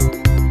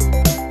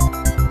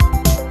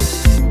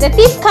The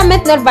thief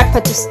cometh not but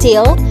for to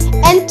steal,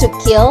 and to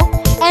kill,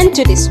 and to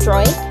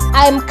destroy.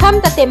 I am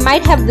come that they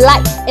might have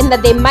life, and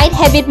that they might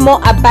have it more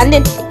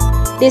abundantly.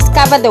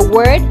 Discover the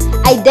Word,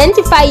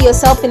 identify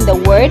yourself in the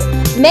Word,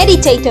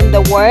 meditate on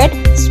the Word,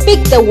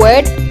 speak the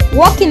Word,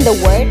 walk in the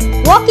Word,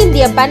 walk in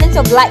the abundance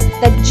of life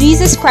that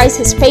Jesus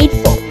Christ has paid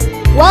for.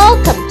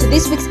 Welcome to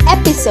this week's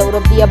episode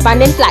of The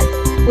Abundant Life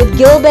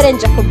with Gilbert and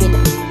Jacobina,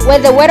 where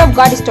the Word of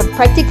God is taught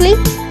practically,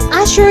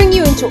 ushering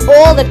you into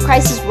all that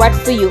Christ has wrought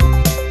for you.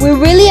 We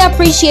really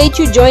appreciate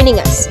you joining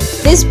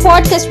us. This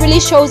podcast really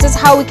shows us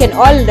how we can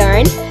all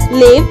learn,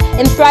 live,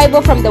 and thrive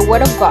from the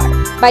Word of God.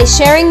 By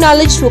sharing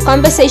knowledge through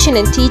conversation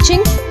and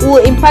teaching, we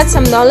will impart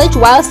some knowledge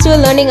while still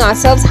learning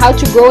ourselves how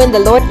to grow in the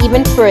Lord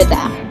even further.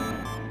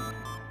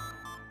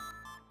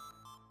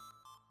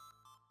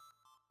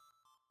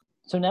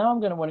 So now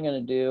what I'm going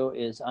to do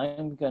is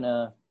I'm going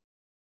to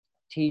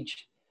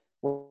teach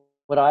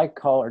what I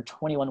call are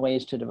 21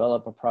 ways to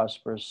develop a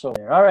prosperous soul.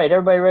 All right,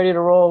 everybody ready to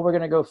roll? We're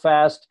going to go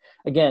fast.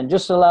 Again,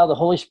 just allow the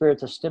Holy Spirit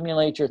to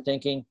stimulate your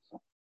thinking.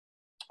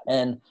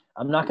 And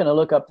I'm not going to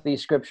look up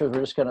these scriptures.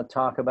 We're just going to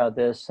talk about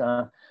this.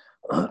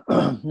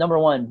 Number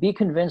one, be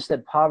convinced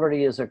that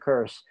poverty is a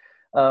curse.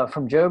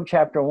 From Job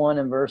chapter 1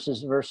 and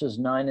verses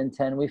 9 and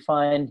 10, we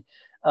find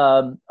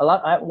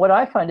what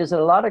I find is that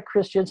a lot of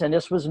Christians, and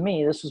this was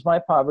my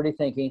poverty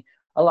thinking,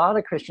 a lot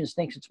of Christians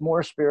think it's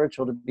more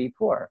spiritual to be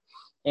poor.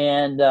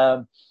 And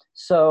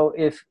so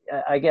if,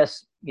 I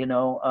guess,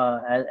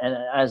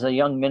 as a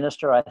young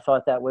minister, I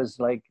thought that was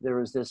like, there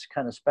was this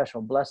kind of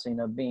special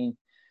blessing of being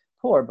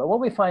poor. But what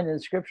we find in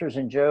the scriptures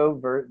in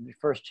Job, the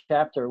first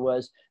chapter,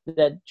 was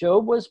that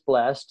Job was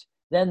blessed.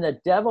 Then the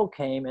devil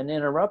came and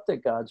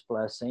interrupted God's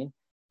blessing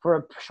for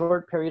a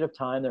short period of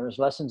time. There was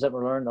lessons that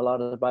were learned. A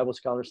lot of the Bible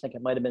scholars think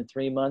it might have been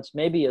 3 months,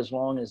 maybe as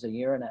long as a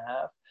year and a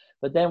half.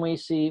 But then we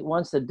see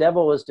once the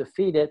devil was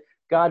defeated,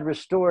 God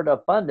restored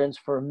abundance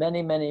for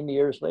many, many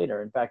years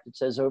later. In fact, it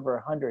says over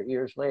 100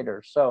 years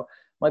later. So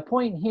my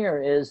point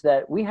here is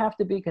that we have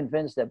to be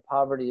convinced that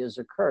poverty is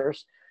a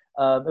curse.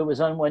 It was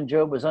when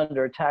Job was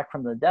under attack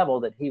from the devil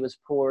that he was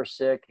poor,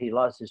 sick, he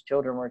lost his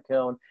children, were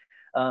killed.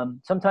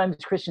 Sometimes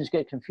Christians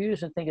get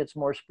confused and think it's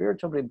more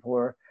spiritual to be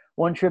poor.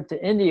 One trip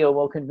to India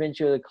will convince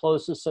you of the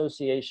close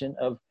association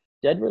of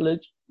dead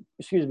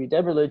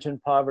religion,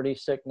 poverty,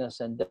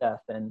 sickness, and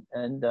death.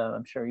 And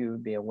I'm sure you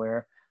would be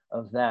aware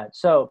of that.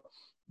 So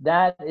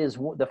that is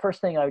the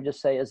first thing I would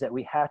just say, is that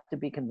we have to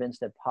be convinced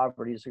that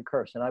poverty is a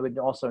curse. And I would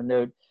also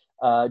note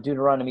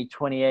Deuteronomy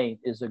 28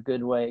 is a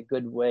good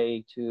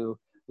way to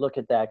look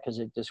at that, because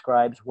it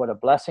describes what a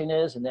blessing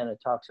is, and then it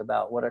talks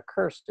about what a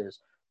curse is.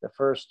 The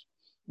first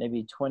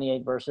maybe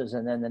 28 verses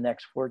and then the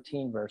next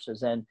 14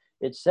 verses. And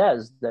it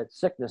says that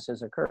sickness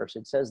is a curse.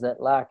 It says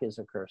that lack is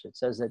a curse. It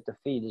says that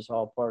defeat is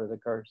all part of the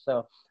curse.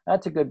 So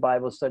that's a good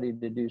Bible study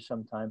to do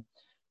sometime.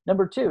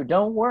 Number two,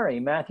 don't worry.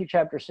 Matthew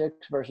chapter 6,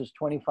 verses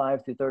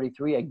 25 through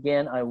 33.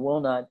 Again, I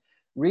will not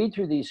read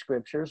through these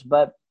scriptures,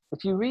 but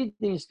if you read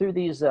through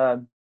these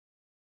 7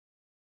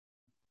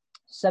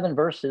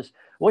 verses,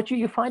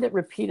 you find it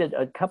repeated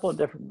a couple of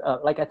different,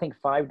 I think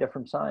 5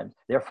 different times.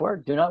 Therefore,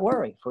 do not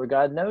worry, for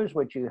God knows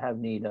what you have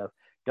need of.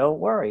 Don't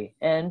worry,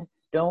 and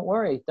don't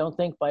worry. Don't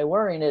think by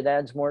worrying it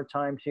adds more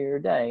time to your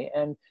day.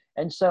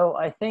 And so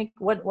I think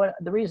what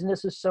the reason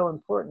this is so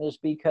important is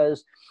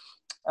because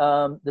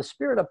the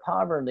spirit of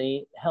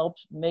poverty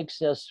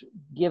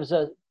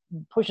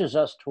pushes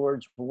us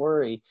towards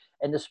worry,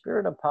 and the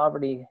spirit of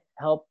poverty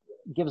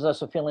gives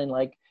us a feeling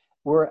like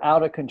we're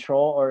out of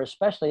control, or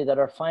especially that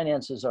our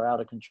finances are out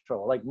of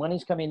control. Like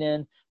money's coming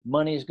in,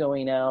 money's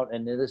going out,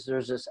 and there's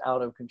this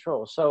out of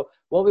control. So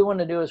what we want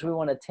to do is we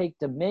want to take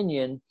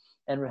dominion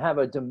and have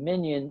a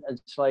dominion.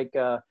 It's like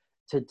to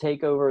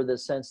take over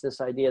this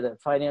idea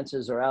that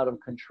finances are out of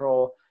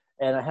control.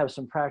 And I have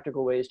some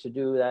practical ways to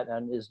do that,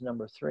 and is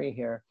number 3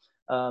 here.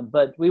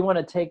 But we want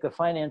to take the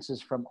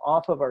finances from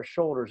off of our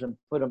shoulders and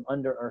put them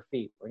under our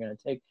feet. We're going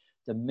to take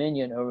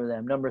dominion over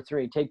them. Number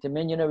 3, take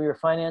dominion over your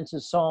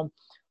finances. Psalm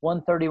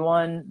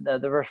 131,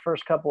 the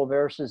first couple of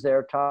verses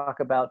there talk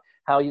about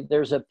how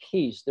there's a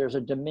peace, there's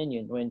a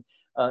dominion. When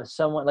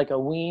someone like a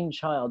weaned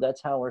child,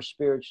 that's how our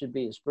spirit should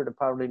be. The spirit of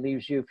poverty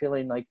leaves you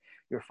feeling like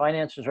your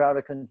finances are out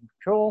of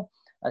control.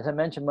 As I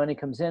mentioned, money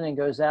comes in and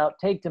goes out.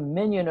 Take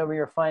dominion over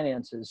your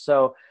finances.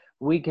 So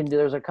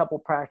there's a couple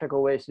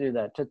practical ways to do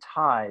that. To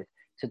tithe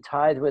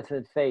with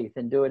faith,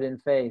 and do it in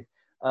faith.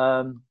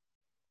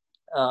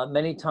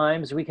 Many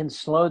times we can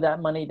slow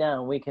that money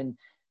down. We can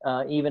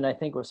even, I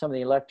think, with some of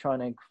the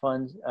electronic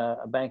funds,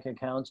 bank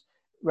accounts,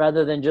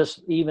 rather than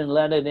just even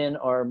let it in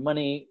our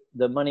money,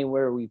 the money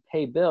where we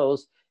pay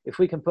bills, if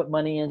we can put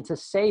money into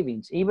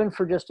savings, even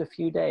for just a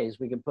few days,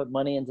 we can put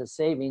money into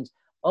savings,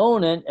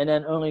 own it, and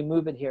then only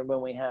move it here when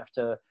we have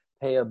to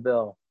pay a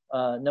bill.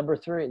 Number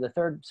 3, the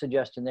third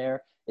suggestion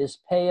there is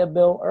pay a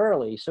bill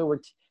early. So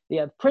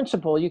the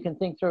principle, you can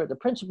think through it. The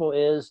principle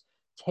is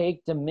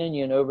take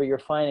dominion over your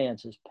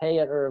finances, pay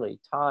it early,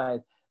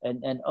 tithe,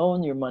 and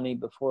own your money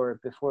before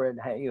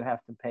you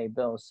have to pay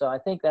bills. So I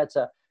think that's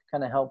a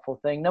kind of helpful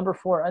thing. Number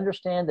 4,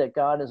 understand that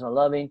God is a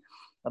loving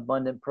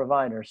abundant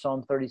provider.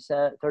 Psalm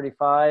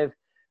 35,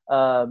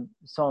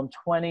 Psalm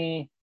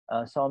 20,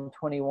 Psalm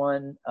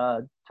 21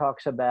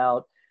 talks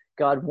about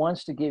God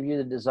wants to give you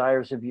the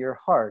desires of your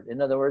heart.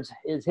 In other words,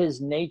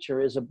 his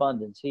nature is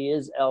abundance. He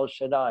is El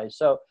Shaddai.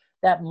 So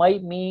that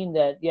might mean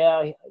that,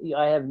 yeah,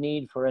 I have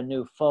need for a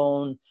new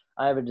phone.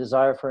 I have a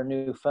desire for a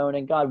new phone,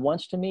 and God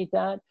wants to meet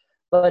that.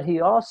 But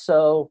he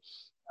also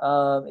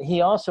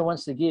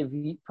wants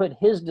to put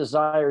his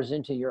desires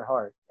into your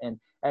heart. And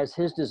as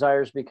his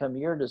desires become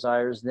your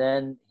desires,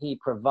 then he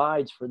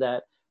provides for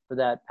that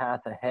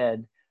path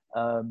ahead.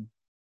 I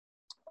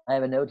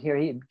have a note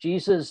here.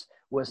 Jesus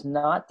was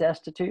not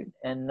destitute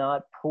and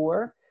not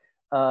poor.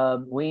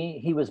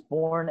 He was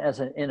born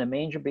in a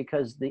manger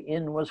because the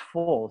inn was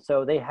full.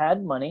 So they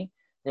had money.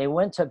 They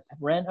went to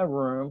rent a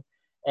room,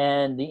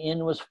 and the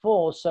inn was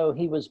full. So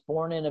he was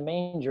born in a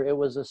manger. It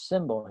was a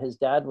symbol. His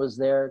dad was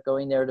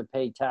going there to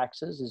pay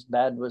taxes. His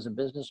dad was a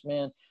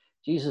businessman.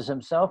 Jesus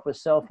himself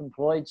was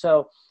self-employed.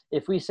 So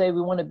if we say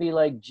we want to be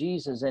like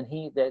Jesus, and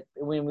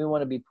when we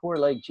want to be poor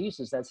like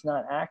Jesus, that's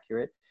not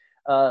accurate.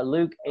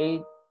 Luke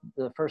 8.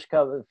 The first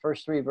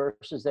 3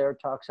 verses there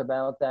talks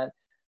about that.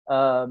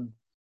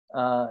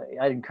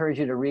 I'd encourage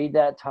you to read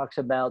that. Talks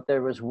about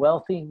there was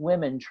wealthy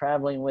women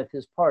traveling with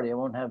his party. I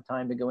won't have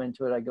time to go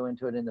into it. I go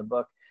into it in the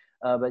book.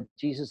 But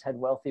Jesus had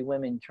wealthy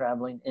women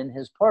traveling in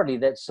his party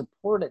that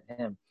supported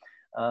him.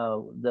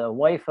 The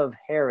wife of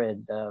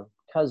Herod,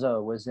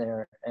 Cuzzo, was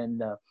there.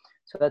 And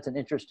so that's an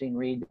interesting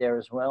read there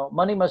as well.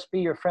 Money must be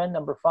your friend,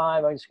 number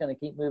 5. I'm just going to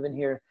keep moving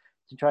here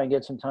to try and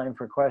get some time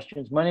for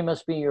questions. Money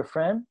must be your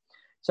friend.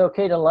 It's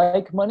okay to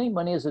like money.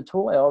 Money is a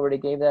tool. I already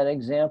gave that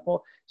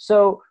example.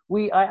 So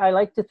I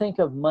like to think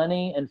of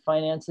money and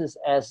finances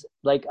as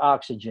like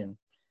oxygen.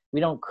 We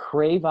don't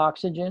crave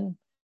oxygen,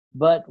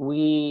 but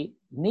we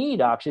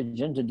need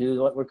oxygen to do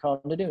what we're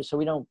called to do. So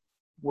we don't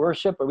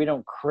worship or we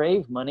don't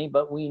crave money,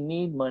 but we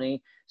need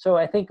money. So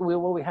I think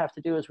what we have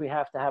to do is we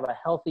have to have a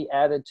healthy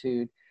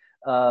attitude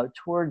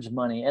towards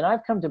money. And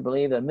I've come to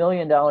believe that $1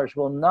 million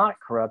will not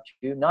corrupt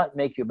you, not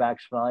make you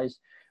backslide,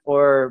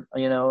 or,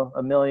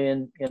 $1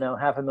 million,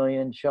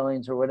 $500,000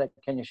 shillings or what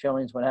Kenya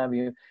shillings, what have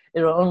you.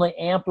 It'll only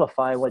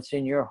amplify what's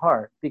in your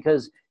heart.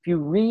 Because if you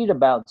read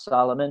about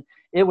Solomon,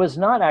 it was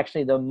not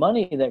actually the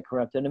money that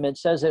corrupted him. It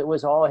says it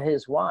was all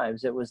his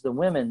wives. It was the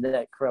women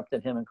that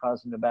corrupted him and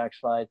caused him to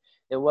backslide.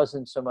 It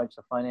wasn't so much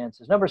the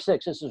finances. Number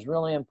 6, this is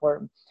really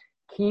important.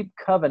 Keep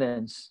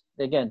covenants.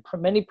 Again,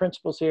 many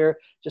principles here.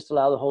 Just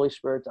allow the Holy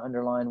Spirit to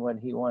underline what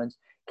he wants.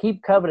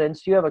 Keep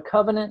covenants. You have a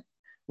covenant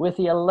with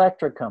the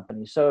electric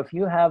company. So if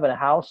you have a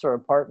house or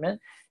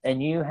apartment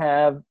and you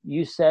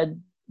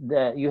said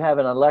that you have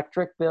an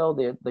electric bill,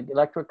 the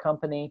electric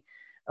company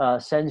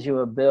sends you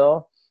a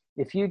bill.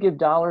 If you give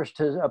dollars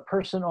to a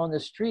person on the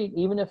street,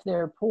 even if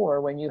they're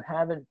poor, when you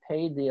haven't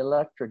paid the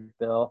electric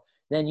bill,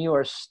 then you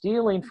are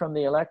stealing from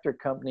the electric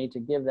company to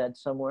give that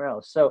somewhere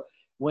else. So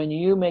when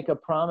you make a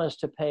promise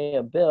to pay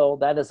a bill,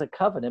 that is a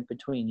covenant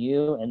between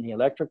you and the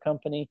electric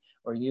company,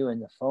 or you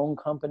and the phone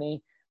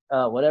company.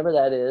 Whatever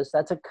that is,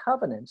 that's a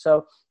covenant.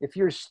 So if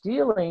you're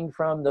stealing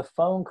from the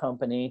phone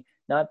company,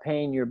 not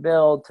paying your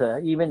bill to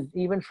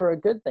even for a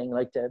good thing,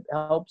 like to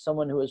help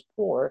someone who is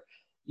poor,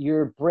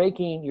 you're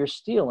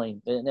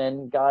stealing,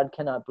 and God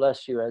cannot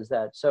bless you as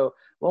that. So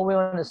what we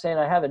want to say, and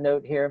I have a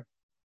note here,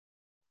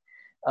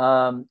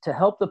 to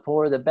help the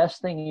poor, the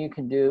best thing you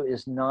can do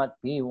is not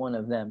be one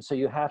of them. So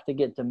you have to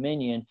get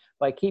dominion.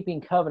 By keeping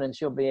covenants,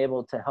 you'll be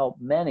able to help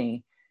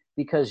many,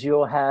 because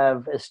you'll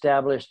have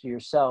established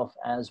yourself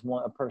as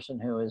a person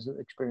who is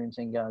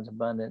experiencing God's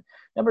abundance.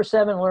 Number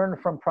 7, learn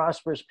from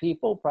prosperous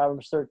people.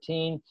 Proverbs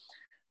 13,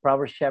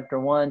 Proverbs chapter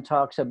 1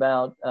 talks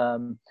about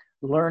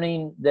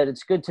learning, that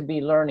it's good to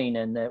be learning,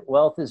 and that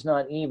wealth is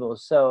not evil.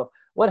 So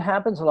what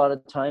happens a lot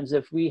of times,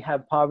 if we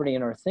have poverty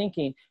in our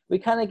thinking, we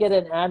kind of get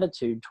an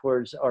attitude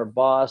towards our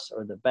boss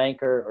or the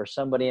banker or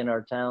somebody in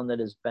our town that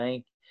is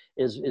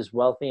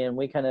wealthy, and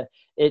we kind of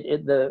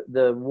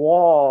the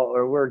wall,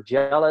 or we're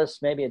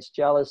jealous. Maybe it's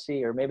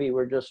jealousy, or maybe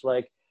we're just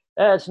like,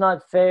 it's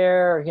not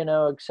fair,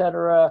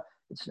 etc.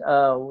 It's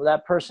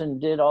that person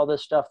did all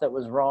this stuff that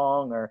was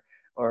wrong,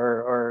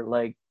 or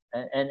like,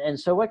 and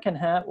so what can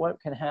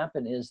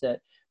happen is that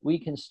we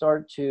can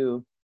start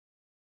to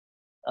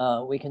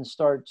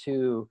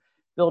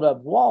build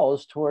up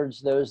walls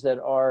towards those that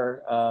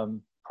are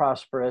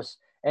prosperous,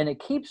 and it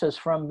keeps us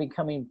from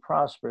becoming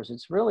prosperous.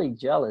 It's really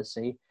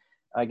jealousy,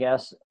 I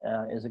guess,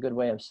 is a good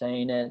way of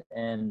saying it.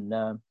 And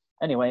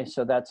anyway,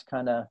 so that's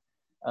kind of,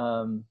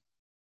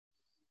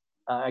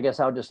 I guess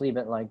I'll just leave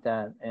it like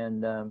that.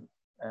 And I'm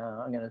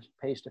going to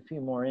paste a few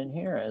more in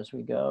here as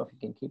we go. If you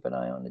can keep an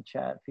eye on the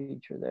chat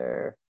feature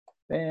there.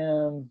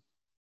 Bam,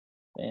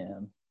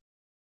 bam,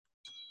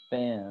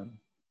 bam,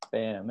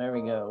 bam. There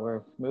we go.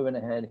 We're moving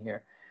ahead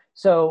here.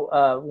 So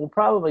we'll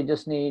probably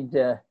just need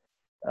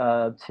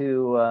I'll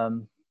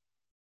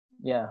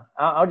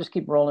just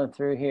keep rolling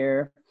through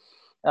here.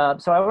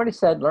 So I already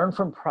said, learn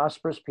from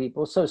prosperous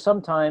people. So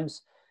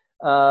sometimes,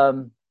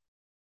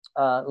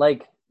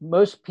 like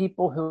most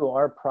people who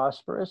are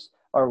prosperous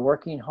are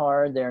working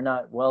hard. They're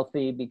not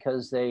wealthy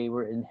because they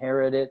were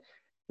inherited.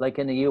 Like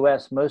in the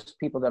US, most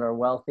people that are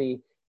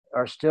wealthy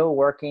are still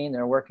working.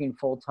 They're working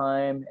full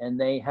time, and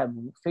they have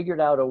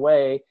figured out a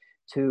way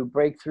to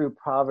break through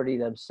poverty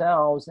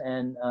themselves.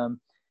 And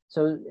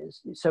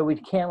so we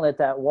can't let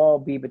that wall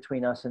be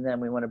between us and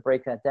them. We want to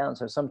break that down.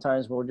 So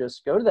sometimes we'll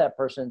just go to that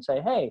person and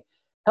say, hey,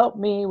 help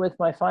me with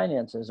my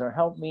finances, or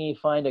help me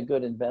find a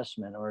good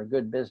investment or a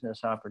good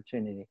business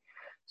opportunity.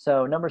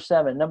 So number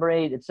 7. Number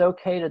 8, it's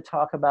okay to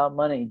talk about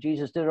money.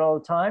 Jesus did it all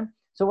the time.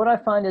 So what I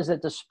find is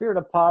that the spirit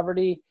of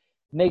poverty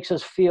makes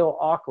us feel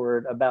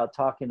awkward about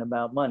talking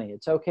about money.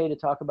 It's okay to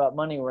talk about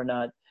money. We're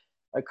not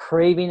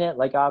craving it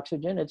like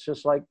oxygen. It's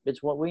just like,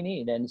 it's what we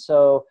need. And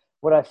so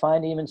what I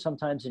find even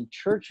sometimes in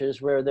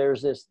churches where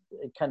there's this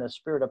kind of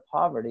spirit of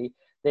poverty,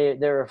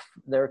 they're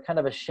kind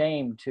of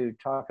ashamed to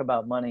talk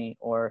about money,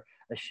 or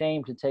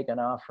ashamed to take an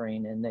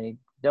offering, and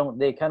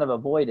they kind of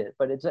avoid it.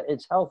 But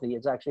it's healthy.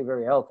 It's actually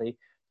very healthy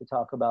to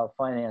talk about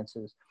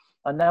finances.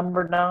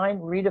 Number 9,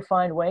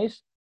 redefine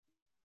waste.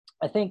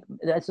 I think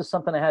that's just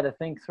something I had to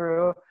think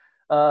through,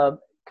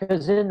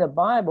 because in the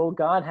Bible,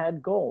 God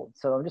had gold.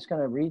 So I'm just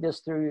going to read this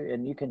through,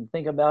 and you can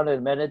think about it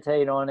and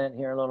meditate on it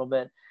here a little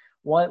bit.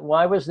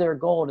 Why was there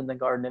gold in the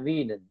Garden of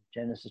Eden?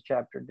 Genesis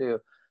chapter 2.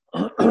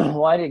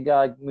 Why did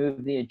God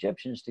move the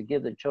Egyptians to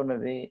give the children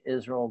of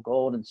Israel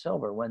gold and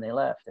silver when they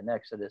left in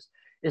Exodus?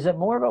 Is it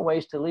more of a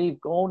waste to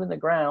leave gold in the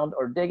ground,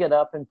 or dig it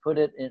up and put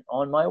it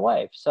on my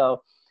wife?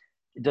 So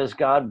does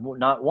God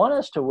not want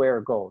us to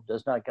wear gold?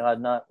 Does not God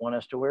not want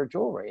us to wear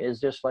jewelry? It's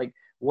just like,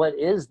 what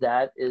is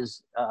that?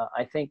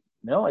 I think,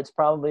 no, it's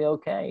probably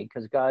okay,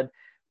 because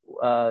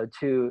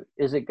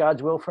is it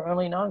God's will for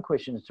only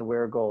non-Christians to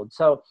wear gold?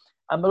 So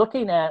I'm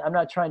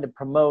not trying to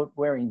promote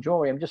wearing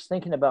jewelry. I'm just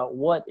thinking about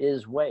what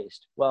is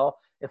waste. Well,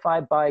 if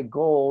I buy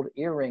gold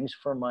earrings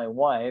for my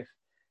wife,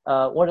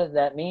 what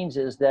that means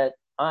is that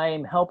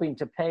I'm helping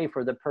to pay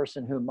for the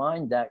person who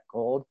mined that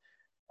gold.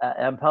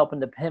 I'm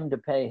helping him to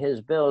pay his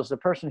bills. The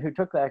person who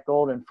took that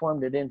gold and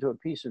formed it into a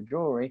piece of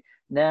jewelry,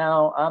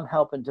 now I'm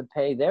helping to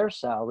pay their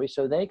salary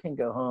so they can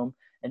go home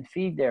and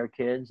feed their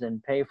kids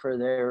and pay for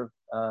their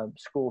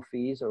school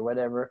fees or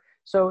whatever.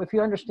 So if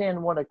you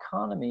understand what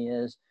economy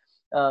is,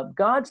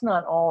 God's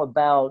not all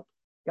about,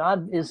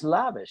 God is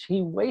lavish.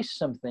 He wastes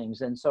some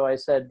things. And so I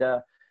said,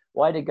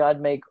 why did God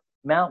make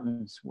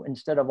mountains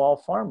instead of all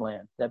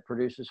farmland that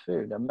produces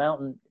food? A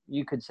mountain,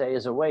 you could say,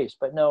 is a waste,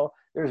 but no,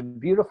 there's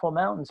beautiful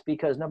mountains,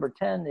 because number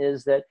 10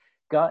 is that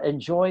God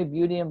enjoy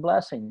beauty and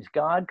blessings.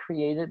 God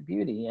created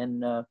beauty.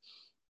 And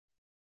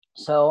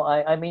so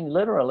I mean,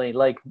 literally,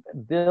 like,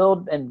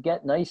 build and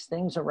get nice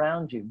things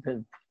around you.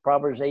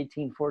 Proverbs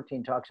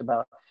 18:14 talks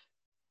about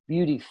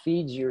beauty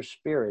feeds your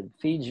spirit,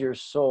 feeds your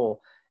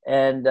soul.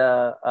 And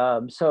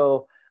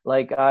so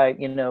like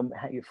you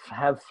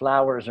have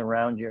flowers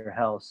around your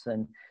house,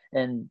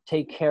 and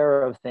take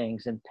care of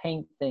things and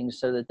paint things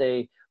so that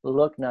they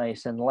look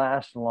nice and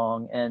last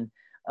long. And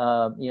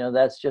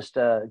that's just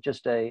a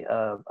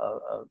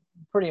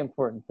pretty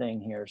important thing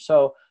here.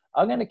 So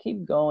I'm going to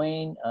keep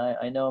going.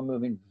 I know I'm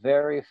moving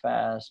very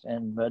fast,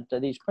 but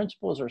these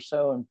principles are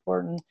so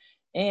important.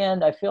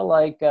 And I feel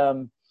like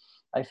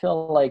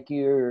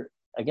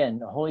again,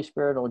 the Holy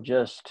Spirit will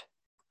just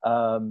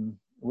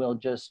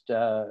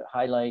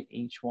highlight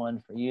each one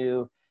for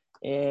you.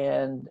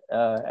 And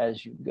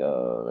as you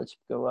go, let's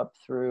go up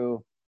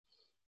through.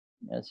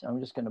 I'm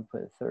just going to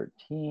put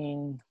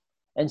 13.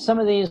 And some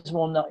of these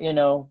will not,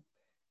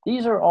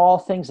 these are all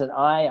things that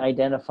I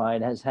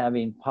identified as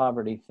having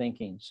poverty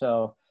thinking.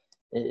 So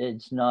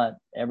it's not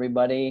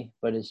everybody,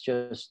 but it's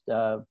just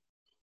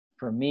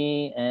for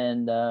me.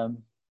 And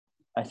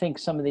I think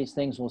some of these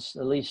things will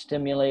at least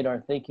stimulate our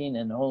thinking,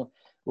 and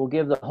we'll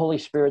give the Holy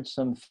Spirit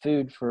some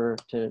food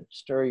to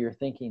stir your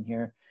thinking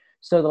here.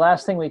 So the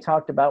last thing we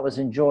talked about was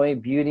enjoy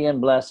beauty and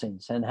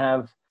blessings, and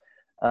have,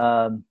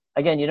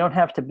 again, you don't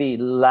have to be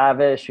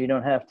lavish, you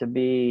don't have to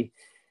be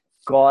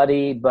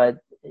gaudy, but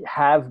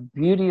have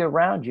beauty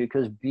around you,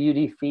 because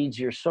beauty feeds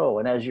your soul.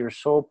 And as your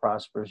soul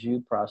prospers,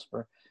 you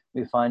prosper.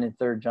 We find in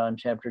 3 John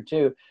chapter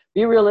 2.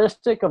 Be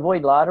realistic,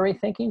 avoid lottery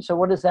thinking. So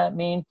what does that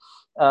mean?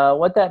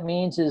 What that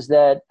means is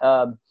that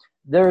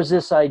there's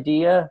this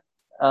idea,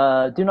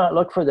 do not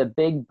look for the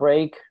big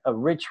break, a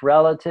rich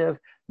relative,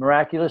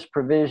 miraculous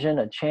provision,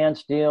 a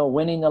chance deal,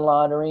 winning the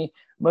lottery.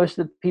 Most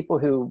of the people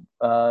who,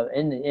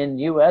 in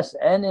US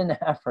and in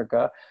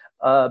Africa,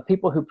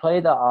 people who play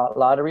the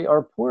lottery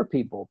are poor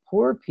people.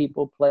 Poor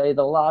people play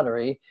the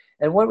lottery.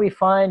 And what we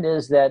find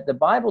is that the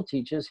Bible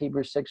teaches,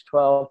 Hebrews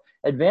 6:12,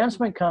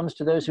 advancement comes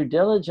to those who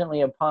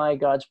diligently apply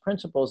God's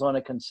principles on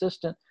a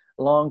consistent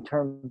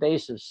long-term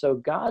basis. So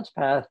God's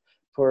path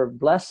for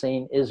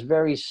blessing is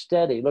very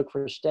steady. Look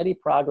for steady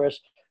progress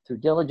through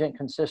diligent,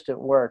 consistent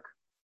work.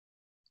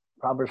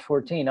 Proverbs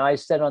 14, I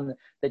said, on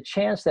the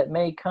chance that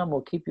may come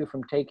will keep you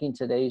from taking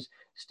today's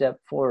step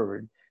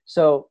forward.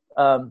 So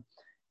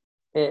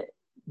the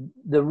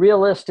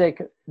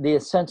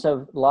sense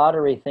of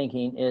lottery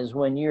thinking is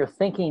when you're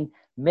thinking,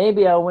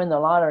 maybe I'll win the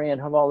lottery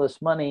and have all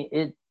this money.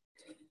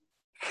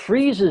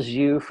 freezes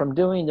you from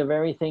doing the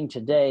very thing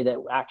today that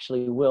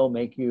actually will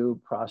make you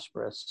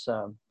prosperous.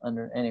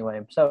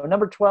 Anyway, so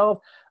number 12,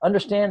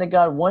 understand that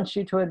God wants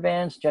you to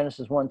advance.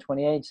 Genesis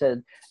 1:28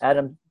 said,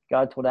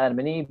 God told Adam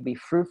and Eve, be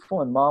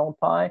fruitful and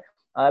multiply.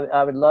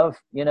 I would love,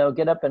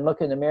 get up and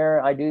look in the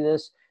mirror. I do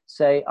this,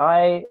 say,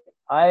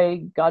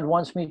 God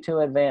wants me to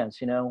advance.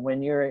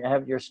 When you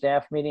have your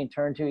staff meeting,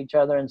 turn to each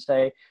other and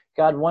say,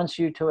 God wants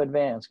you to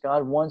advance.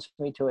 God wants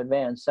me to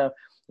advance. So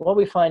what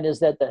we find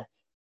is that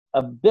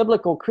a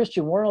biblical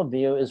Christian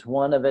worldview is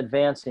one of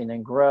advancing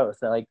and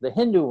growth. Like the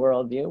Hindu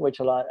worldview, which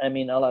a lot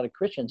of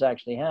Christians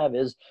actually have,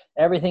 is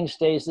everything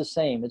stays the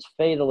same. It's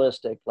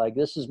fatalistic. Like,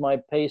 this is my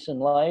pace in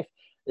life.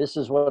 This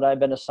is what I've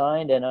been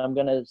assigned, and I'm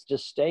going to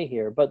just stay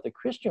here. But the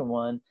Christian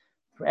one,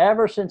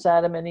 ever since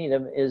Adam and Eve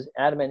is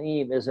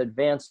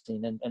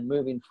advancing and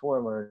moving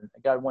forward.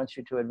 God wants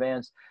you to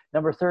advance.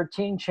 Number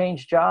 13,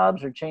 change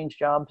jobs or change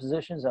job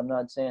positions. I'm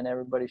not saying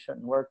everybody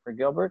shouldn't work for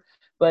Gilbert,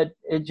 but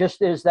it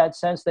just is that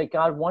sense that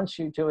God wants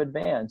you to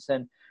advance.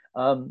 And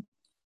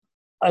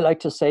I like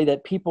to say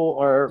that people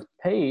are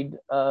paid.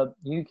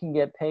 You can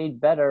get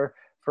paid better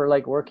for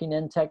like working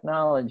in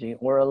technology,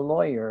 or a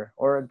lawyer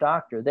or a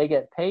doctor. They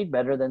get paid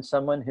better than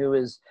someone who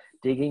is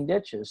digging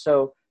ditches.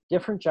 So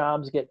different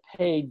jobs get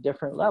paid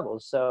different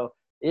levels. So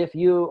if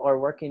you are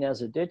working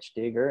as a ditch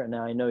digger, and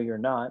now I know you're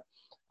not,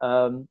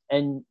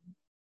 and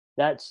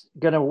that's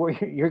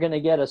you're gonna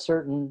get a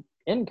certain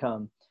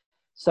income.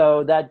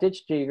 So that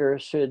ditch digger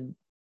should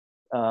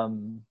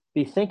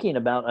be thinking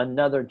about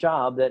another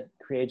job that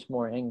creates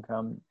more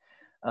income.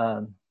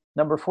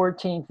 Number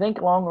 14,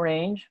 think long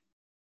range.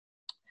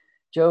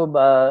 Job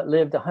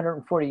lived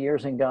 140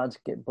 years in God's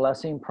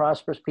blessing.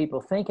 Prosperous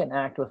people think and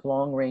act with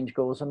long-range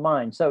goals in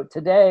mind. So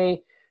today's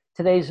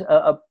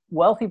a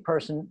wealthy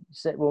person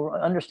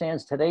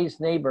understands today's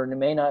neighbor and it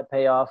may not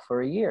pay off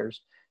for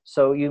years.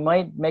 So you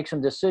might make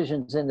some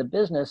decisions in the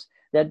business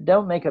that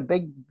don't make a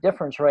big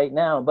difference right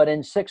now, but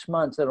in 6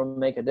 months it'll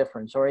make a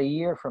difference, or a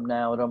year from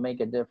now it'll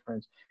make a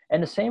difference.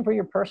 And the same for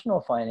your personal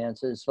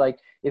finances. Like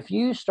if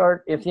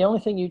the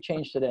only thing you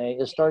change today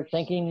is start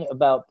thinking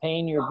about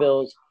paying your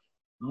bills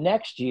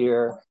next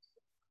year,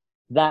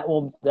 that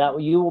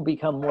you will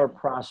become more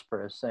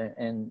prosperous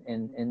in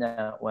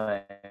that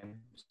way.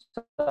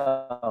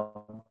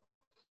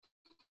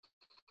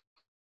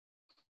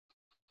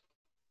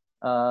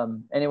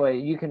 So, anyway,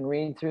 you can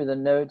read through the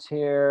notes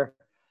here.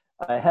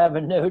 I have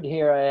a note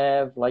here. I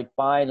have like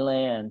buy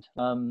land.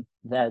 Bam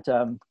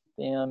and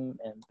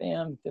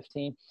bam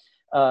 15.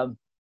 To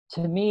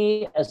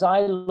me, as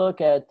I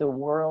look at the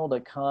world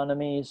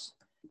economies,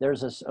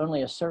 there's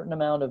only a certain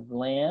amount of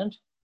land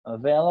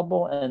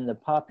available and the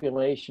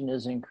population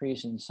is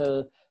increasing.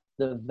 So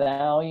the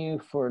value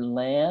for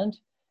land,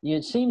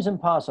 it seems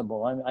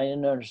impossible. I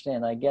didn't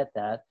understand, I get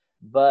that.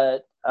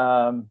 But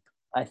I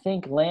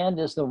think land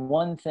is the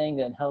one thing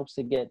that helps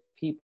to get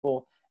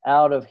people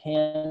out of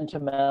hand to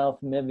mouth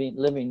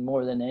living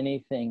more than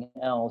anything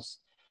else,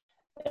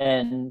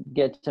 and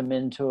get them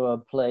into a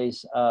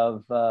place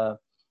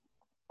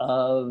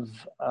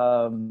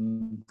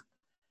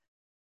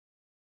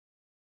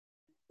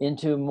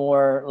into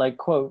more like,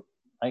 quote,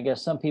 I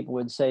guess some people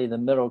would say the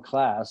middle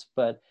class,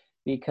 but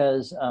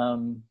because,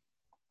 so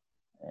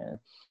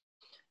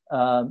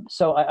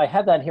I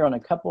have that here on a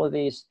couple of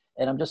these,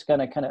 and I'm just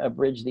gonna kind of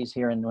abridge these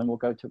here, and then we'll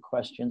go to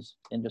questions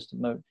in just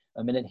a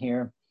minute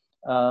here.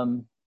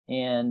 We'll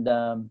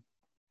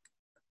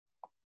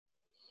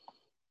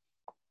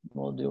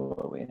do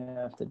what we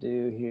have to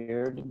do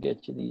here to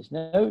get you these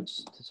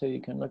notes so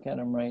you can look at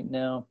them right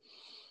now.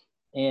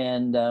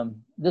 And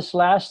this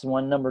last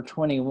one, number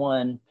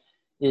 21,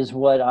 is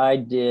what I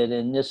did,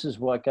 and this is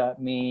what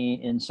got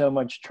me in so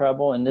much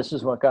trouble, and this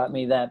is what got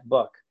me that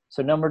book.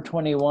 So number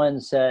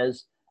 21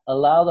 says,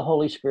 allow the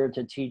Holy Spirit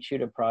to teach you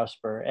to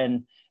prosper.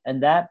 And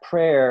that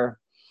prayer,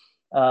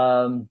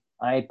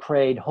 I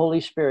prayed,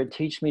 Holy Spirit,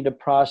 teach me to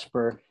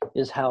prosper,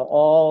 is how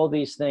all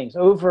these things,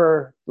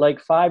 over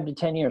like 5 to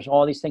 10 years,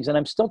 all these things, and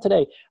I'm still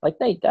today, like,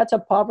 hey, that's a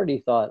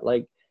poverty thought.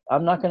 Like,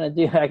 I'm not gonna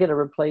I gotta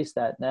replace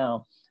that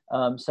now.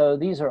 So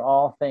these are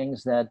all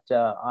things that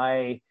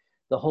the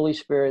Holy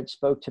Spirit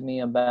spoke to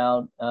me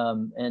about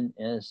in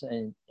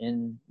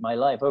my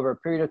life over a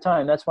period of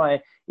time. That's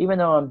why, even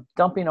though I'm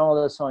dumping all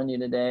this on you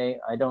today,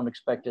 I don't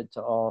expect it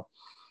to all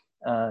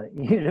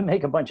you to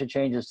make a bunch of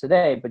changes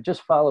today, but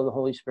just follow the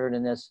Holy Spirit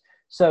in this.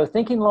 So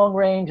thinking long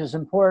range is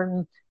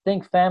important.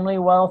 Think family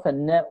wealth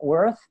and net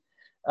worth.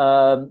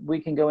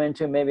 We can go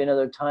into maybe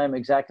another time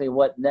exactly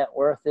what net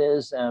worth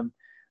is.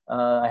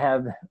 I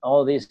have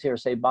all of these here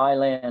say buy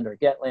land or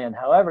get land.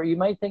 However, you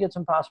might think it's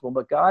impossible,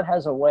 but God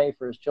has a way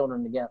for his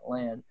children to get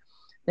land.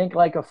 Think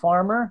like a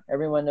farmer.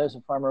 Everyone knows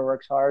a farmer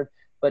works hard,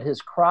 but his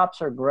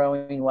crops are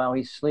growing while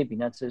he's sleeping.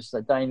 That's just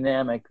a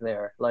dynamic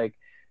there. Like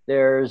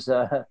there's,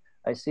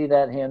 I see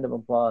that hand of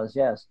applause.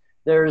 Yes.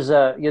 There's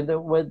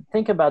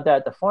think about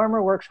that. The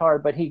farmer works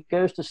hard, but he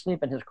goes to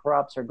sleep and his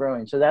crops are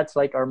growing. So that's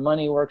like our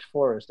money works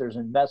for us. There's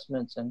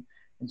investments and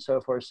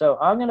so forth. So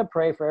I'm going to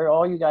pray for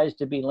all you guys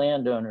to be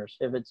landowners.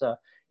 If it's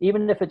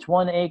even if it's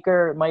 1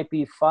 acre, it might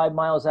be 5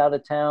 miles out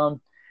of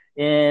town.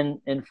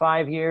 In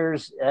 5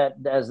 years,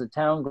 as the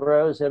town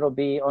grows, it'll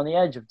be on the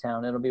edge of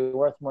town. It'll be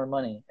worth more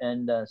money,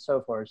 and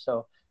so forth.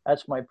 So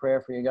that's my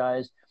prayer for you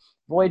guys.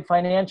 Avoid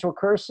financial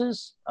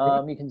curses.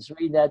 You can just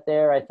read that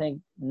there. I think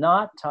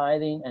not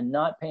tithing and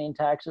not paying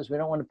taxes. We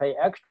don't want to pay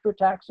extra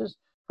taxes,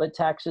 but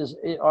taxes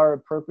are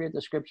appropriate.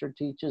 The scripture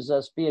teaches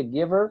us, be a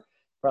giver.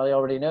 Probably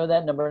already know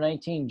that. Number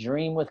 19,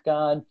 dream with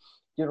God.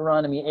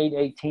 Deuteronomy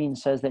 8:18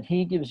 says that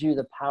he gives you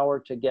the power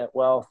to get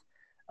wealth.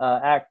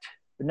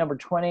 Number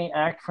 20,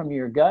 act from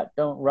your gut.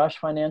 Don't rush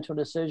financial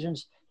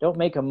decisions. Don't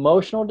make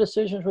emotional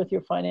decisions with your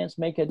finance.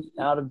 Make it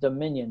out of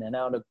dominion and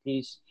out of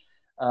peace.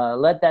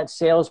 Let that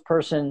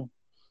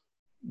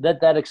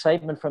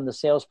excitement from the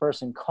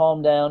salesperson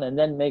calm down, and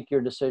then make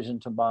your decision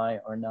to buy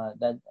or not.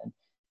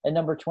 And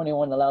number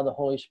 21, allow the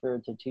Holy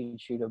Spirit to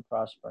teach you to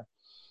prosper.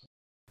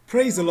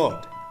 Praise the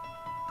Lord.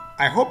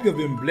 I hope you have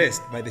been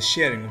blessed by the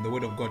sharing of the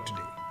Word of God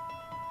today.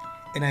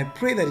 And I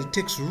pray that it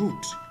takes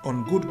root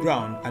on good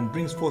ground and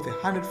brings forth a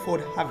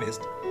 100-fold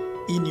harvest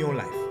in your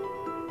life.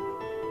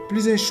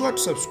 Please ensure to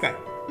subscribe.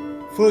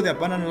 Follow the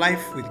Abundant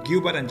Life with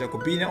Gilbert and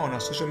Jacobina on our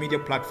social media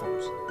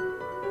platforms.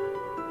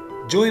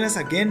 Join us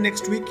again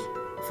next week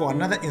for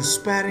another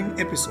inspiring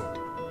episode.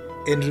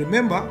 And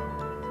remember,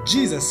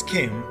 Jesus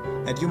came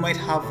that you might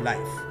have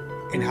life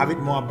and have it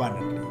more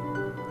abundantly.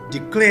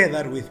 Declare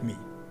that with me.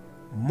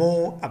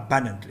 More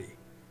abundantly.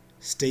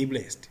 Stay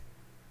blessed.